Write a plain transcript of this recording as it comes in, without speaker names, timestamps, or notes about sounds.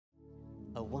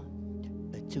A one,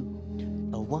 a two,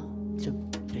 a 1, 2,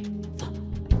 3, 4.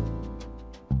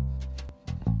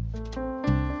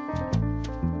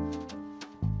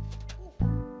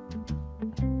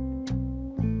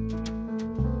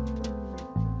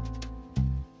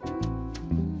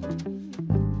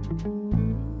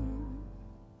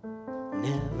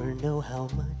 Never know how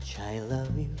much I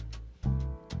love you.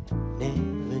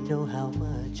 Never know how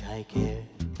much I care.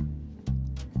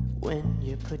 When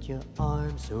you put your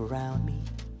arms around me,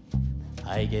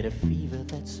 I get a fever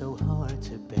that's so hard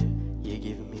to bear. You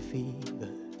give me fever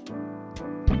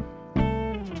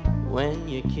when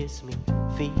you kiss me,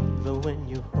 fever when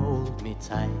you hold me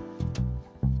tight,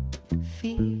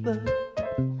 fever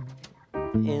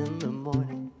in the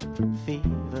morning,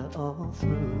 fever all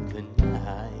through the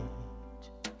night.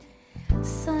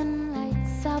 Sun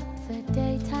lights up the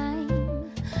daytime,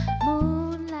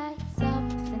 moon lights up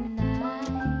the night,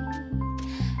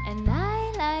 and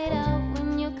I light up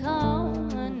when you call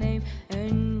my name,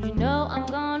 and you know I'm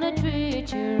gonna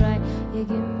treat you right. You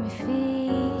give me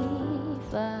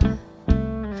fever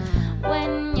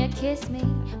when you kiss me,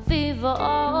 fever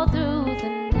all through the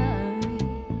night,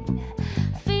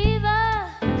 fever,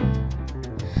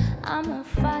 I'm on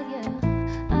fire,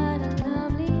 what a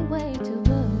lovely way to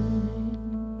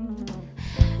burn.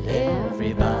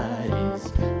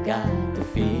 Everybody's got the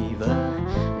fever,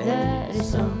 that is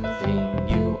something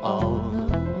you all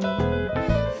know.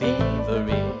 Fever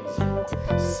isn't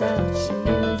such a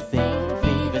new thing,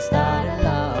 fever started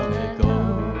long ago.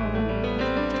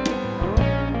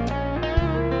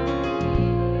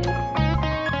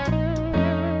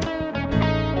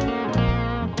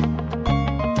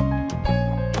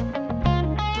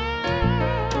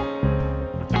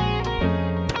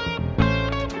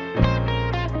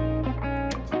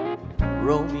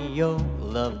 Romeo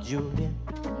loved Juliet,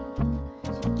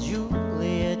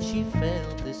 Juliet, she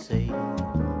felt the same.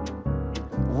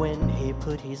 When he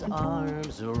put his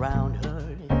arms around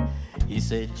her, he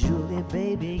said, Juliet,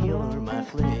 baby, you're my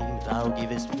flame, thou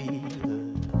givest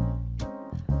fever.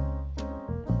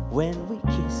 When we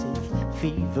kiss it,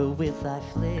 fever with thy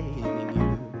flame in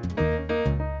you.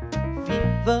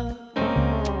 Fever,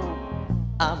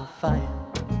 I'm a fire,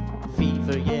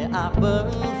 fever, yeah, I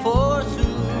burn forsooth.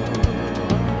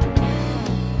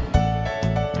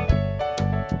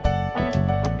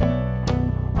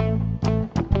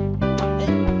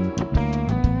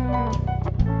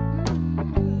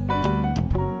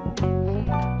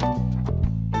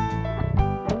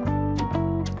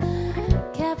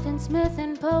 Smith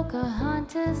and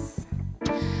Pocahontas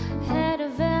had a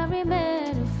very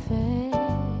mad affair,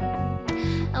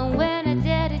 and when her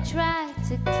daddy tried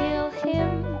to kill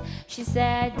him, she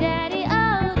said, Daddy,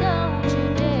 oh, don't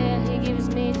you dare. He gives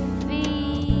me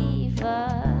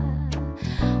fever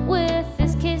with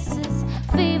his kisses,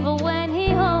 fever when he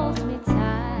holds me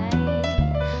tight,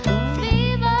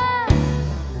 fever,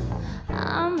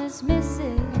 I'm his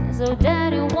missus, so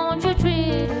Daddy, won't you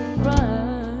treat him right?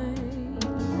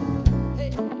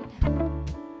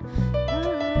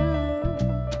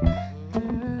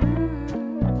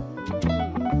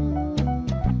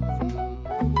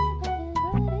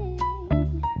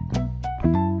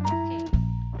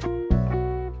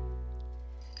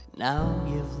 Now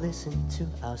you've listened to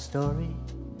our story.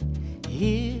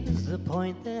 Here's the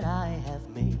point that I have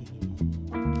made.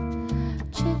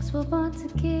 Chicks were born to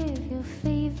give you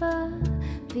fever,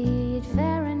 be it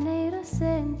Fahrenheit or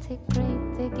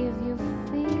centigrade, they give you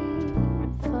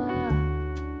fever.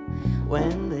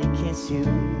 When they kiss you,